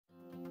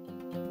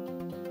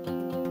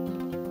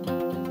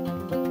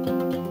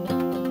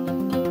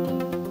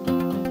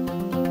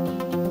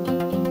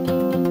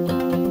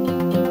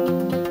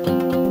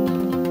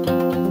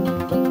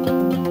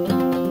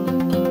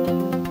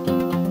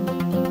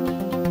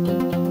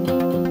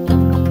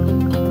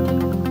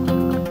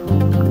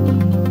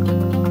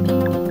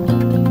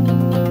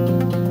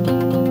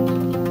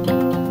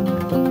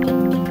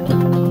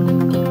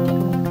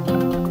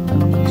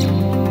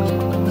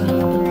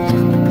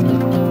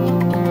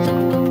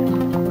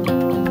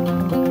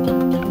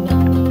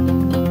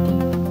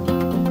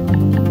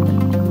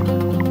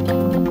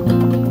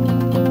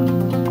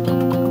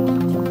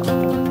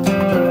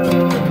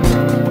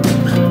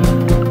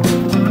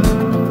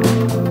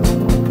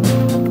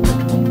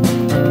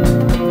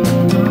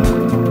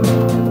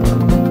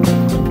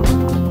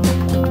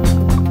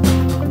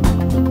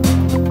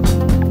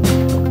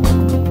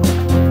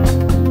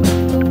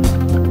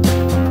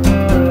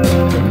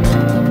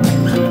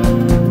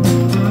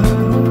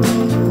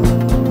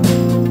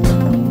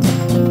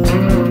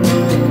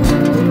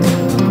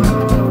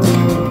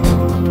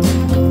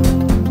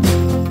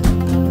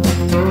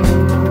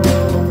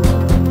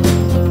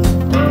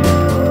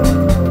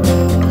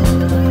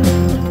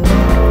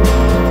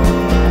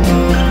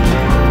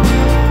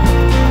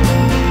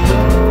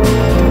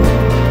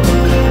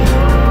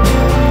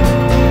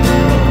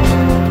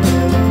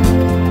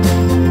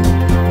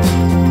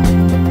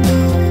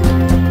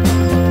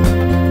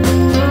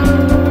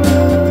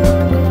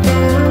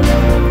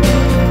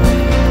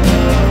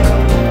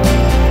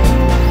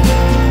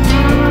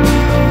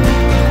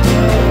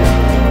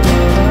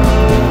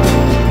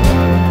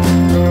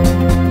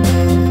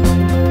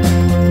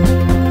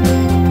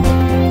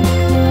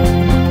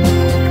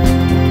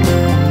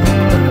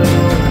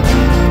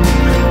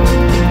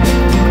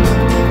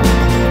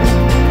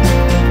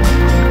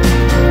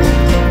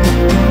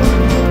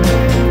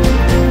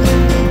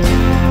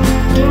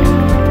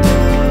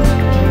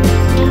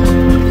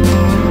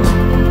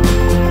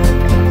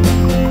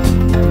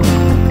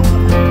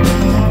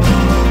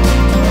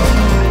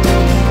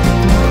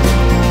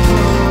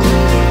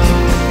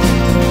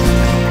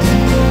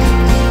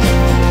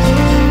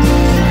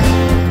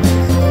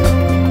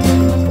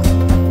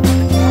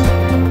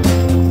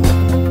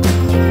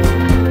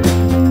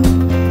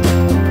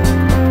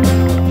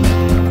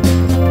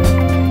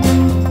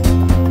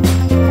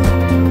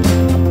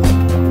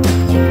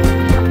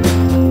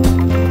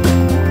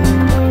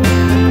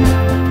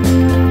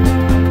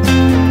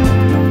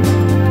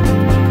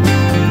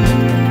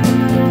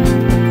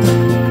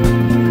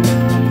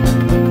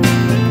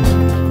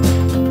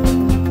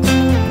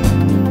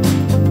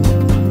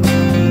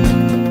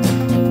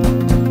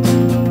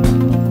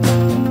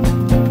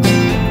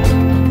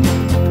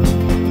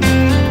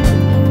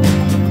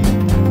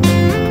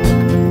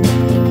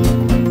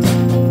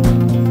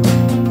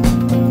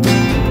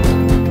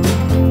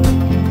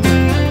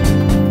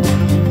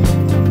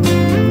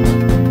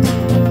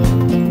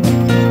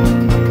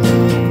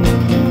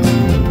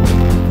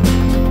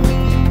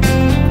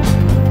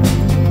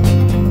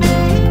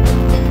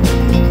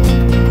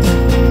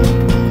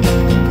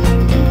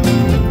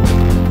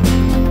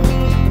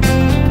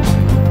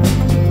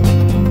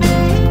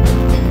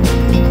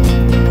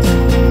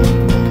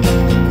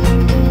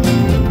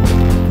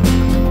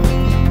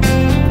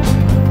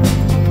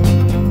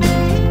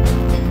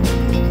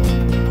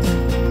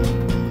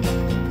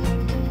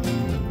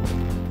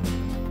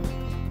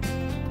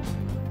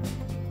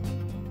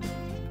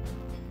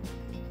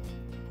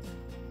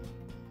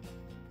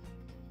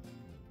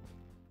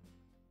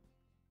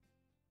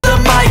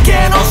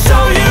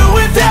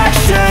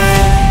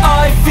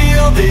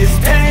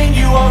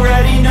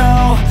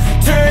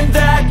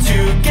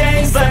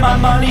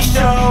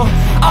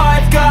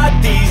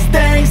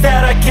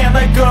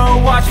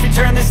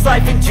turn this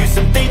life into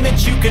something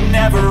that you can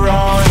never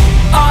own.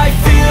 I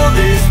feel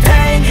this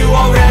pain, you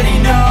already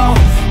know.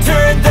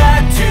 Turn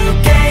that to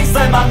gains,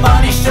 let my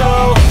money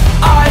show.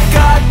 I've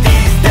got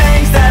these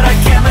things that I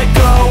can't let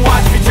go.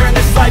 Watch me turn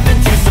this life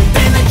into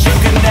something that you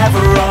can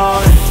never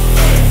own.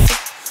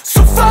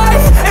 So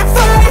fight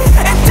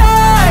and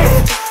die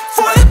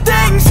for the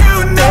things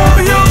you know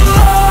you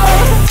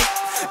love.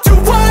 Do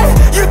what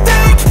you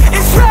think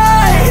is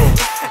right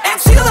and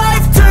see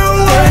life do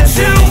what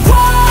you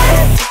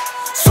want.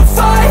 So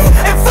fight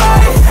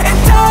and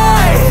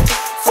die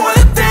for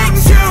the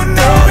things you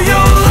know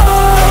you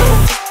love.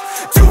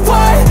 Do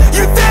what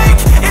you think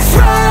is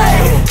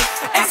right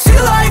and see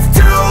life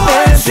do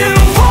what you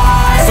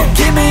want. So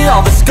give me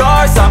all the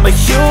scars, I'm a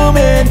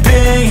human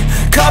being.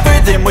 Cover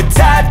them with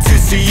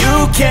tattoos so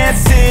you can't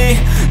see.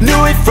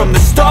 Knew it from the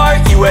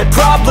start, you had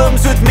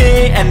problems with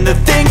me and the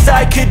things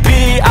I could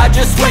be, I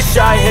just wish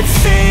I had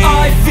seen.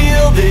 I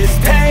feel this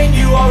pain,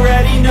 you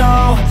already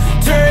know.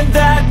 Turn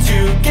that to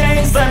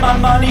gains, let my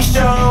money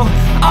show.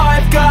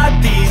 I've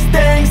got these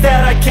things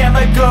that I can't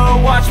let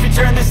go. Watch me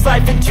turn this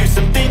life into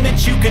something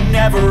that you can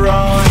never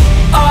own.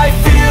 I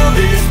feel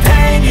this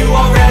pain, you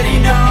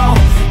already know.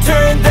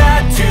 Turn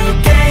that to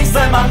gains,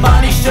 let my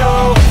money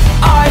show.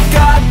 I've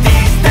got